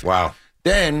Eddie Murphy. Wow.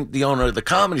 Then the owner of the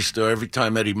Comedy Store, every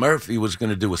time Eddie Murphy was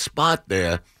going to do a spot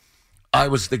there, I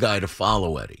was the guy to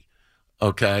follow Eddie.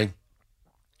 Okay?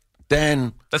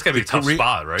 Then that's got to be a tough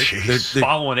spot, right?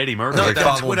 Following Eddie Murphy. No,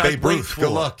 that's what I wait for. Good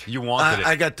luck. You wanted it.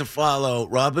 I got to follow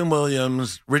Robin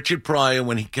Williams, Richard Pryor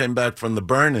when he came back from the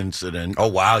burn incident. Oh,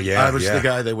 wow, yeah. I was the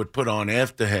guy they would put on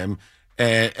after him.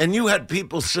 And you had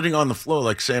people sitting on the floor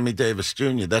like Sammy Davis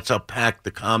Jr. That's how packed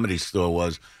the Comedy Store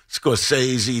was.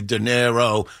 Scorsese, De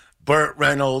Niro, Burt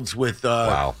Reynolds with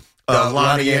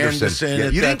Lonnie Anderson. Yeah.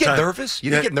 You didn't get nervous?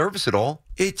 You didn't get nervous at all?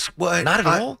 It's what... Not at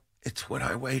all? It's what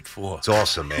I wait for. It's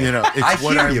awesome, man. You know, it's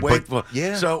what I wait for.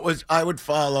 Yeah. So it was. I would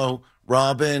follow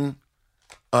Robin,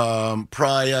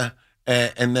 Pryor,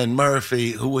 and then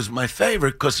Murphy, who was my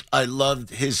favorite because I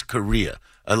loved his career.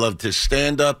 I loved his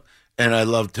stand-up, and I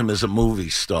loved him as a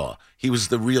movie star. He was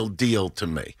the real deal to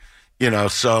me. You know,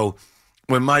 so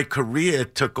when my career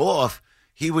took off,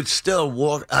 he would still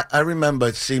walk. I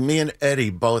remember, me and Eddie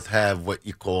both have what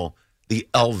you call the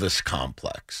Elvis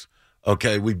complex.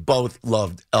 Okay, we both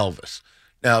loved Elvis.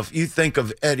 Now, if you think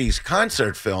of Eddie's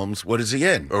concert films, what is he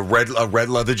in? A red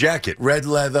leather jacket. Red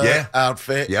leather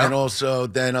outfit, and also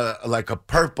then like a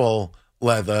purple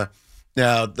leather.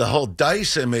 Now, the whole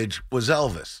Dice image was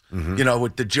Elvis, you know,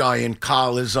 with the giant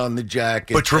collars on the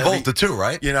jacket. But Travolta too,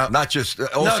 right? You know, not just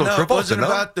also no, Travolta. It wasn't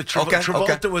about the Travolta.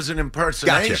 Travolta was an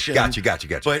impersonation. Gotcha.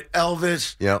 But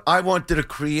Elvis, I wanted to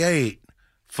create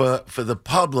for the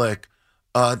public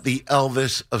the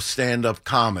Elvis of stand-up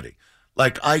comedy.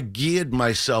 Like, I geared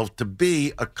myself to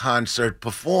be a concert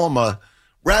performer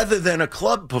rather than a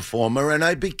club performer, and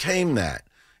I became that.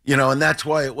 You know, and that's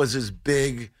why it was as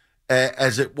big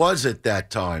as it was at that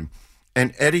time.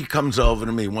 And Eddie comes over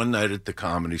to me one night at the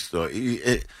Comedy Store,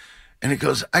 and he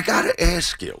goes, I got to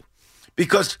ask you,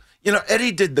 because, you know,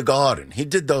 Eddie did the Garden. He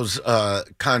did those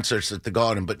concerts at the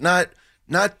Garden, but not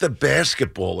the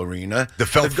basketball arena. The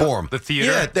Felt Forum. The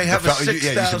theater. Yeah, they have a 6,000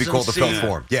 it used to be called the Felt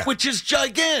Forum. Yeah. Which is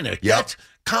gigantic. Yep.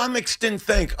 Comics didn't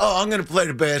think, I'm going to play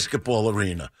the basketball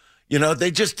arena. You know,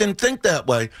 they just didn't think that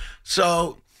way.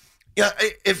 So, yeah,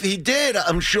 if he did,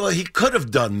 I'm sure he could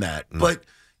have done that. But,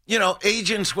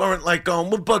 agents weren't like going,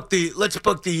 let's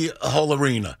book the whole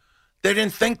arena. They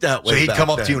didn't think that way. So he'd back come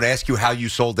up then. to you and ask you how you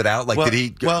sold it out? Well,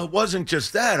 it wasn't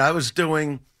just that. I was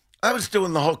doing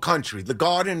the whole country. The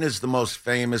Garden is the most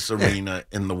famous arena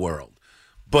in the world.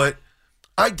 But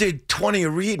I did 20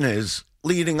 arenas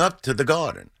leading up to the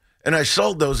Garden. And I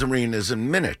sold those arenas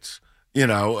in minutes,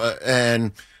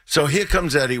 and so here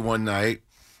comes Eddie one night,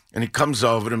 and he comes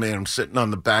over to me, and I'm sitting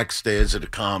on the backstairs at a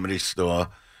Comedy Store,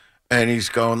 and he's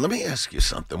going, let me ask you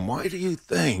something. Why do you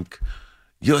think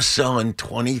you're selling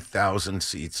 20,000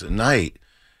 seats a night?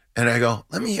 And I go,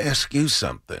 let me ask you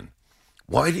something.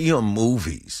 Why do your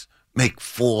movies make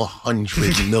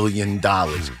 $400 million?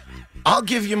 I'll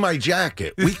give you my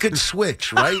jacket. We could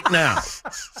switch right now.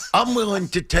 I'm willing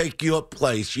to take your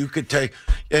place. You could take,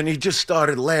 and he just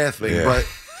started laughing. Yeah. But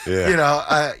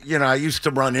Yeah. I used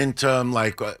to run into him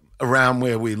like around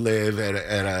where we live at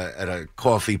a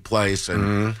coffee place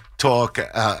and talk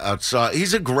outside.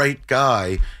 He's a great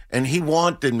guy, and he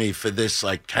wanted me for this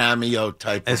like cameo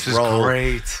type this of role. This is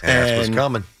great. And that's what's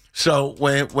coming. So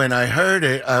when I heard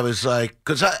it, I was like,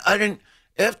 because I didn't.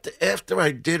 After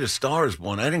I did A Star Is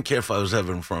Born, I didn't care if I was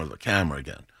ever in front of the camera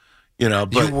again.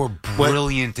 But you were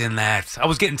brilliant in that. I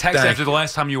was getting texts after the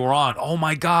last time you were on. Oh,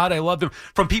 my God, I loved him.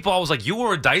 From people I was like, you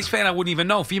were a Dice fan? I wouldn't even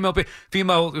know.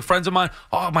 Female friends of mine,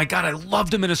 oh, my God, I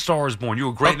loved him in A Star Is Born. You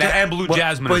were great. Okay. And Blue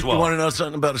Jasmine as well. You want to know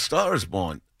something about A Star Is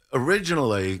Born?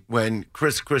 Originally, when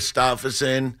Chris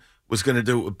Christopherson was going to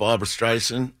do it with Barbra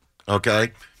Streisand,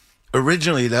 okay,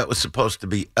 originally that was supposed to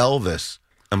be Elvis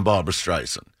and Barbra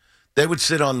Streisand. They would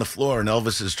sit on the floor in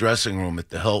Elvis's dressing room at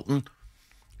the Hilton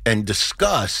and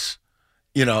discuss,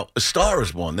 A Star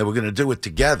Is Born. They were going to do it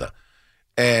together.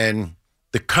 And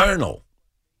the Colonel,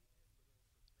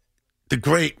 the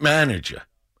great manager,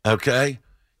 okay,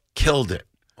 killed it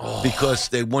because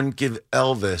they wouldn't give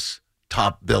Elvis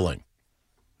top billing.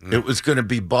 It was going to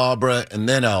be Barbara and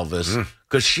then Elvis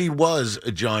because she was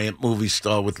a giant movie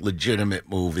star with legitimate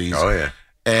movies. Oh, yeah.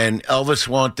 And Elvis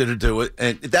wanted to do it.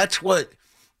 And that's what...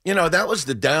 that was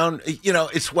the down,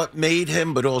 it's what made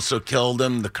him, but also killed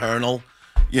him, the Colonel,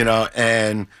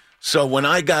 and so when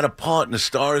I got a part in A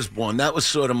Star Is Born, that was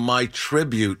sort of my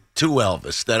tribute to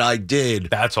Elvis that I did.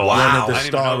 That's when The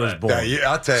Star Is Born.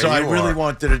 I'll tell you, so I really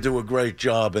wanted to do a great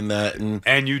job in that.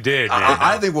 And you did.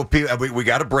 I think what people, we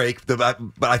got a break, but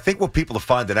I think what people are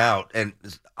finding out, and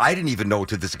I didn't even know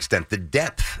to this extent, the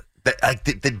depth.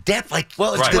 The depth,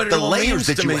 the layers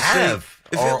that you have.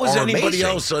 If it was anybody amazing.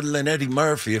 else other than Eddie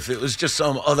Murphy, if it was just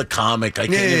some other comic I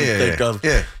can't even think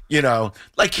of,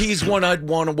 like he's one I'd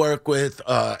want to work with.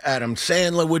 Adam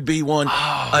Sandler would be one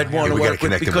I'd want to work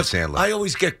with because I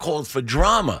always get called for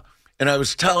drama. And I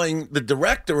was telling the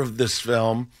director of this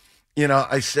film,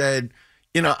 I said,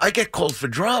 I get called for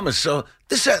drama, so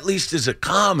this at least is a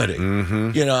comedy,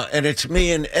 and it's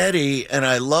me and Eddie, and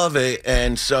I love it,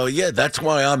 and so, that's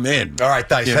why I'm in. All right,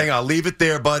 Dice, hang on. Leave it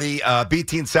there, buddy.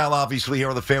 BT and Sal, obviously, here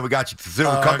on The Fan. We got you through.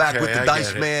 Come back with the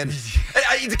Dice Man.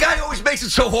 The guy always makes it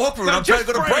so awkward. I'm trying to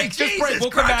go to break. Just break.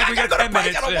 We'll come back. We got 10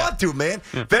 minutes. I don't want to, man.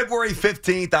 February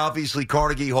 15th, obviously,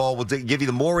 Carnegie Hall. We'll give you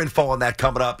the more info on that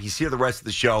coming up. He's here the rest of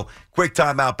the show. Quick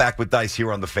timeout, back with Dice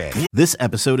here on The Fan. This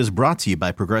episode is brought to you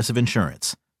by Progressive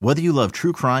Insurance. Whether you love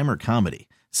true crime or comedy,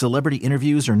 celebrity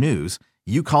interviews or news,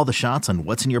 you call the shots on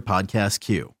what's in your podcast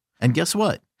queue. And guess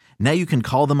what? Now you can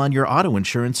call them on your auto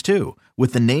insurance too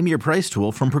with the Name Your Price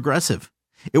tool from Progressive.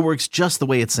 It works just the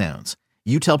way it sounds.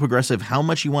 You tell Progressive how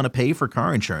much you want to pay for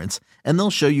car insurance, and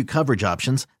they'll show you coverage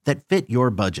options that fit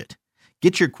your budget.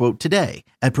 Get your quote today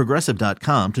at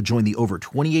Progressive.com to join the over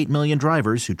 28 million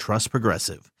drivers who trust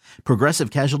Progressive. Progressive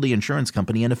Casualty Insurance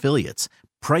Company and Affiliates.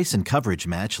 Price and coverage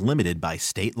match limited by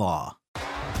state law.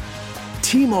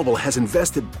 T-Mobile has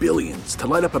invested billions to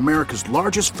light up America's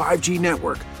largest 5G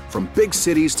network, from big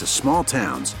cities to small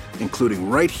towns, including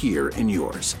right here in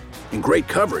yours. And great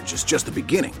coverage is just the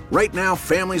beginning. Right now,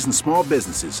 families and small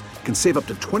businesses can save up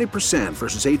to 20%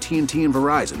 versus AT&T and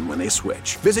Verizon when they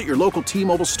switch. Visit your local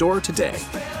T-Mobile store today.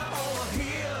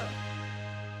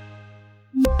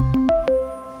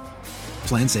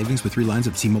 Plan savings with 3 lines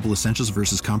of T-Mobile Essentials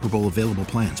versus comparable available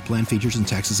plans. Plan features and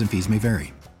taxes and fees may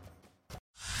vary.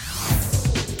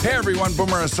 Hey everyone,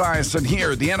 Boomer Esiason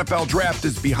here. The NFL Draft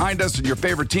is behind us and your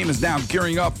favorite team is now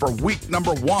gearing up for week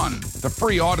number 1. The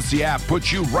free Odyssey app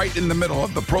puts you right in the middle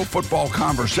of the pro football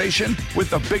conversation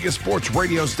with the biggest sports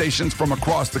radio stations from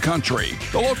across the country.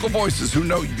 The local voices who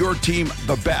know your team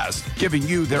the best, giving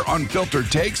you their unfiltered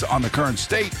takes on the current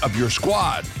state of your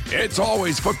squad. It's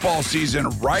always football season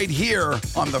right here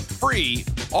on the free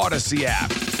Odyssey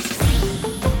app.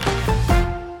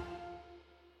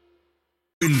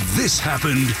 When this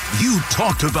happened, you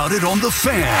talked about it on The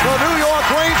Fan. The New York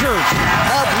Rangers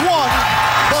have won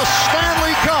the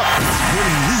Stanley Cup.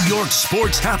 When New York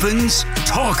sports happens,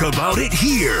 talk about it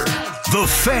here. The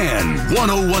Fan,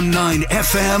 101.9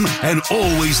 FM, and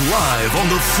always live on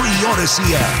the free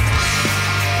Odyssey app.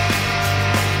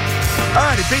 All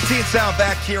right, Big T and Sal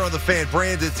back here on The Fan.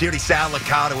 Brandon Tierney, Sal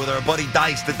Licata with our buddy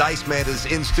Dice. The Dice Man is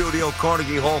in studio.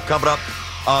 Carnegie Hall coming up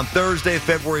on Thursday,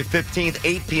 February 15th,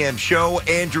 8 p.m. show.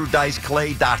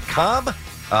 AndrewDiceClay.com.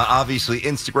 Obviously,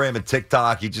 Instagram and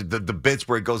TikTok. The bits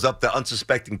where it goes up to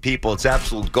unsuspecting people. It's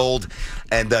absolute gold.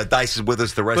 And Dice is with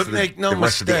us the rest of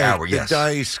the hour. Yes. The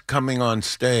Dice coming on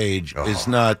stage is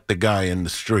not the guy in the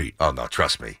street. Oh, no,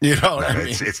 trust me. You know what I mean?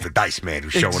 It's the Dice Man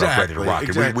who's showing up ready to rock.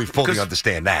 Exactly. We fully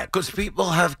understand that. Because people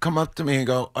have come up to me and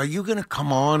go, are you going to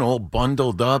come on all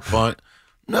bundled up? But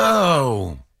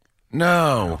no. We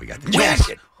got the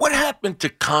jacket. What happened to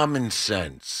common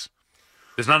sense?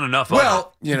 There's not enough of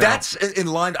it. That's in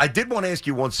line. I did want to ask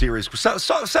you one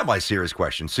semi-serious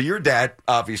question. So your dad,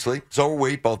 obviously, is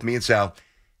overweight, both me and Sal.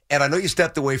 And I know you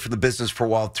stepped away from the business for a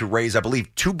while to raise, I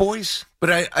believe, 2 boys?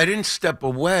 But I didn't step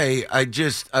away. I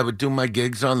would do my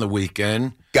gigs on the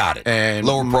weekend. Got it. And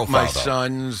lower profile, my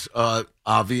sons,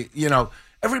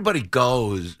 everybody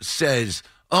says,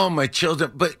 oh, my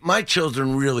children. But my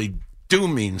children really do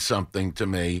mean something to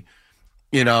me.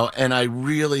 And I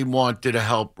really wanted to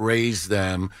help raise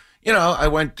them. I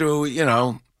went through,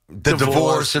 the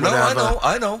divorce and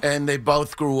I know. And they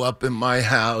both grew up in my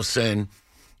house, and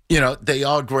they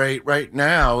are great right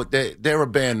now. They're a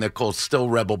band. They're called Still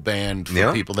Rebel Band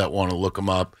for people that want to look them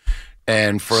up.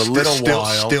 And for a little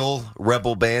while, Still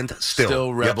Rebel Band,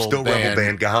 Still Rebel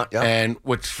Band. Yep. And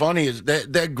what's funny is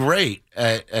they're great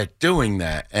at doing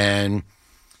that. And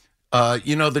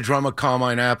the drummer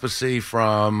Carmine Appice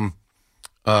from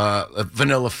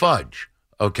Vanilla Fudge,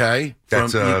 okay?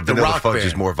 That's from Vanilla rock Fudge band.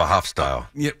 is more of a Hofstyle.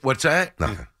 Yeah, what's that?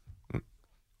 Nothing.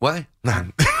 What?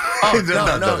 None.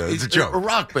 No, it's a joke. A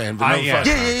rock band. Vanilla Fudge.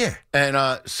 Yeah.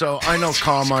 And so I know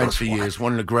Carmine for years,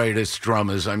 one of the greatest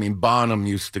drummers. I mean, Bonham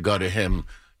used to go to him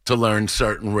to learn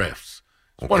certain riffs.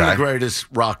 One of the greatest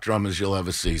rock drummers you'll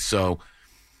ever see. So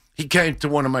he came to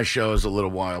one of my shows a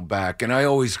little while back, and I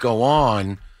always go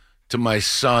on to my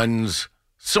son's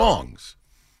songs.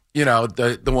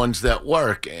 The ones that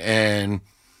work. And,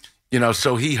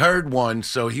 so he heard one,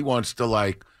 so he wants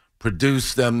to,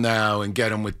 produce them now and get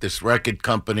them with this record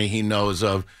company he knows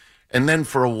of. And then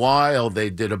for a while,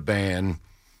 they did a band.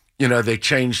 They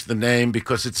changed the name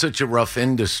because it's such a rough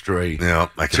industry. Yeah,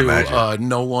 I can imagine.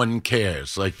 No One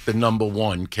Cares, like the number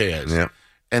one cares. Yeah.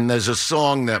 And there's a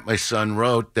song that my son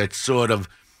wrote that sort of,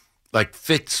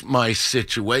 fits my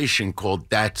situation called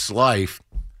That's Life.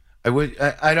 I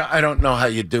don't know how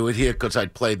you do it here because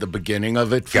I'd play the beginning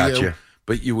of it for you,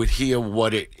 but you would hear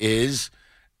what it is,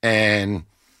 and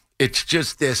it's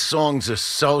just their songs are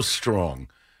so strong,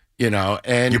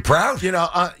 And you're proud,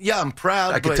 yeah, I'm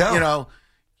proud. I can tell.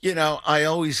 I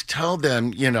always tell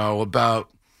them,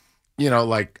 about,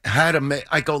 how to make.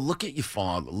 I go, look at your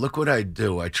father. Look what I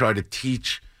do. I try to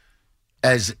teach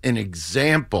as an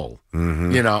example.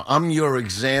 Mm-hmm. I'm your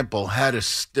example how to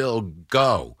still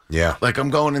go. Yeah. I'm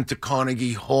going into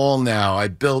Carnegie Hall now. I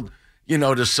built,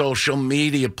 the social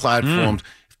media platforms.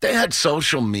 If they had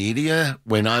social media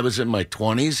when I was in my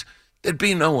 20s, there'd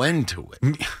be no end to it,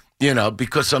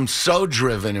 because I'm so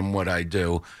driven in what I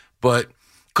do. But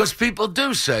because people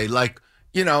do say,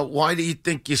 why do you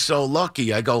think you're so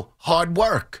lucky? I go, hard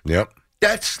work. Yep.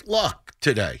 That's luck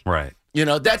today. Right.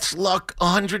 That's luck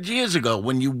 100 years ago.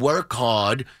 When you work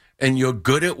hard and you're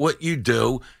good at what you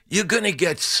do, you're going to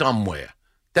get somewhere.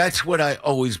 That's what I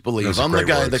always believe. I'm the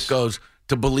guy that goes,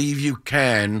 to believe you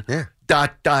can, ...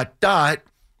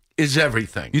 is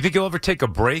everything. You think you'll ever take a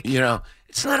break?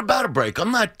 It's not about a break.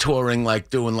 I'm not touring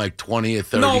doing 20 or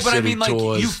 30 no, but city I mean,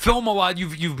 tours. You film a lot.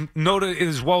 You've noted it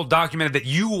is well documented that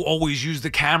you always use the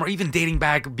camera, even dating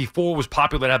back before it was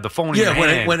popular to have the phone in your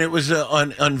hand. when it was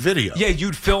on video. Yeah,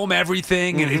 you'd film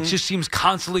everything, and it just seems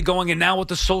constantly going. And now with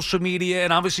the social media,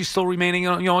 and obviously still remaining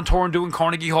on tour and doing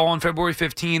Carnegie Hall on February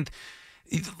 15th,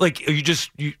 are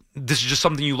you this is just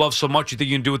something you love so much you think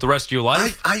you can do it the rest of your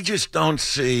life? I just don't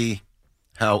see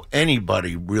how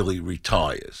anybody really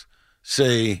retires.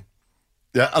 See,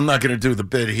 I'm not going to do the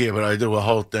bit here, but I do a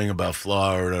whole thing about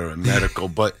Florida and medical.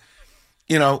 But,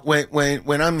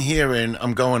 when I'm hearing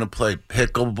I'm going to play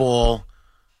pickleball,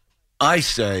 I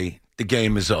say the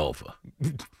game is over.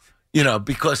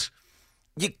 Because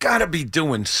you got to be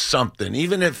doing something,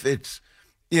 even if it's,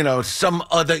 some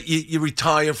other, you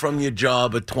retire from your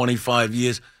job at 25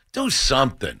 years, do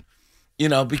something,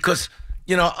 because,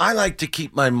 I like to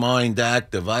keep my mind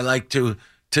active. I like to,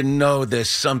 to know there's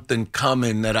something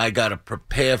coming that I got to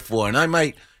prepare for. And I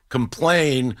might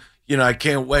complain, I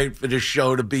can't wait for the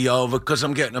show to be over because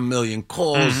I'm getting a million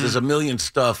calls. Mm-hmm. There's a million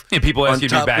stuff. And people ask you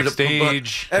to be on top of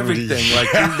backstage. Everything,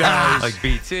 like you guys. Like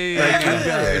BT. Like you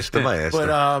guys. I asked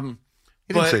him.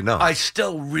 He didn't say no. I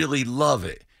still really love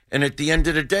it. And at the end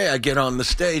of the day, I get on the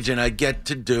stage and I get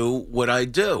to do what I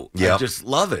do. Yep. I just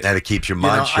love it. And it keeps your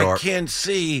mind sharp. I can't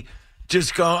see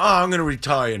just going, I'm going to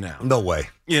retire now. No way.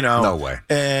 No way.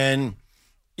 And,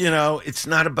 it's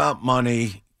not about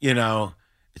money.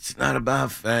 It's not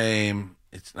about fame.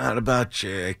 It's not about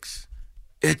chicks.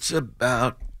 It's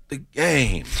about the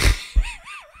game.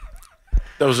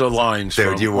 Those are lines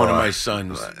from one of my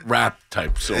son's rap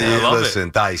type songs.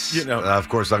 Listen, Dice, of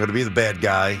course, I'm going to be the bad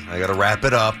guy. I got to wrap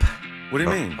it up. What do you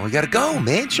mean? We got to go,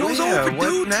 man. Show's over,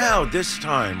 dude. Now, this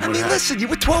time. Listen, you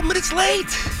were 12 minutes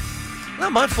late.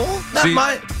 Not my fault.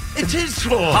 It's his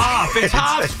fault. It's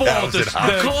Hop's fault. The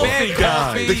coffee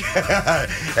guy.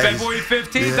 February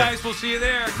 15th, Dice. We'll see you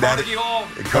there. Carnegie Hall.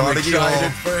 I'm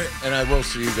excited for it, and I will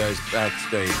see you guys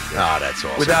backstage. Oh, that's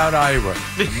awesome. Without Ira.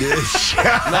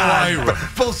 No Ira.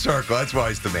 Full circle. That's why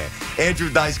he's the man.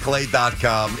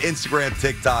 AndrewDiceClay.com. Instagram,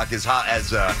 TikTok, as hot as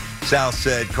Sal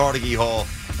said. Carnegie Hall.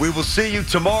 We will see you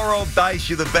tomorrow. Dice,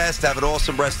 you're the best. Have an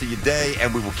awesome rest of your day,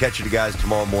 and we will catch you guys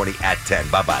tomorrow morning at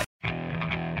 10. Bye-bye.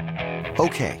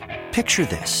 Okay, picture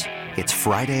this. It's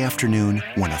Friday afternoon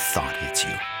when a thought hits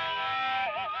you.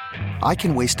 I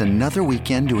can waste another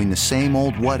weekend doing the same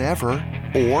old whatever,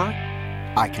 or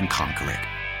I can conquer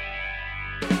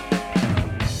it.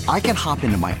 I can hop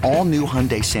into my all-new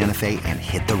Hyundai Santa Fe and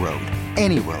hit the road.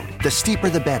 Any road. The steeper,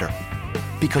 the better.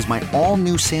 Because my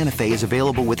all-new Santa Fe is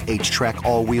available with H-Track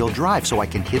all-wheel drive, so I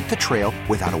can hit the trail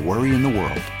without a worry in the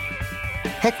world.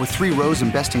 Heck, with 3 rows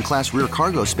and best-in-class rear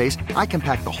cargo space, I can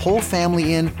pack the whole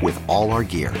family in with all our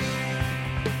gear.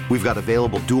 We've got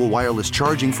available dual wireless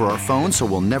charging for our phones, so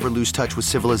we'll never lose touch with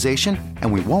civilization,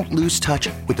 and we won't lose touch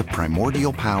with the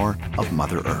primordial power of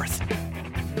Mother Earth.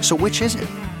 So which is it?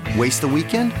 Waste the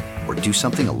weekend or do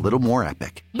something a little more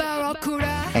epic?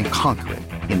 And conquer it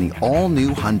in the all-new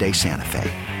Hyundai Santa Fe.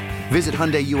 Visit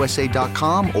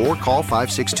HyundaiUSA.com or call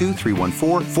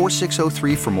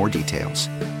 562-314-4603 for more details.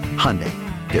 Hyundai,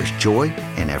 there's joy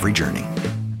in every journey.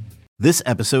 This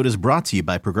episode is brought to you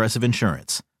by Progressive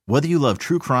Insurance. Whether you love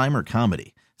true crime or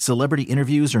comedy, celebrity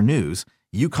interviews or news,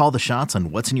 you call the shots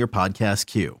on what's in your podcast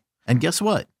queue. And guess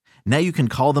what? Now you can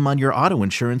call them on your auto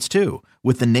insurance too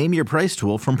with the Name Your Price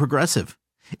tool from Progressive.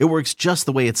 It works just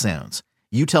the way it sounds.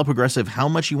 You tell Progressive how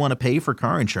much you want to pay for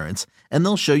car insurance, and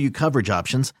they'll show you coverage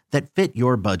options that fit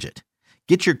your budget.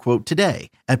 Get your quote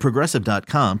today at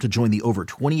Progressive.com to join the over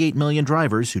 28 million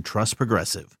drivers who trust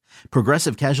Progressive.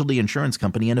 Progressive Casualty Insurance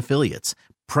Company and Affiliates.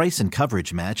 Price and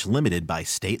coverage match limited by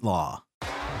state law.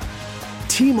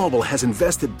 T-Mobile has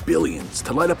invested billions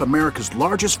to light up America's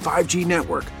largest 5G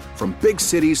network, from big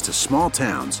cities to small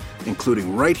towns,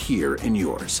 including right here in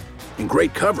yours. And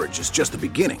great coverage is just the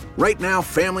beginning. Right now,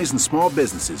 families and small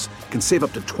businesses can save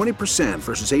up to 20%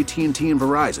 versus AT&T and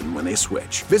Verizon when they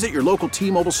switch. Visit your local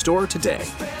T-Mobile store today.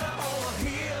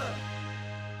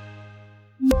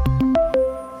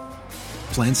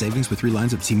 Plan savings with 3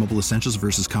 lines of T-Mobile Essentials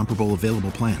versus comparable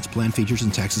available plans. Plan features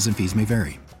and taxes and fees may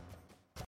vary.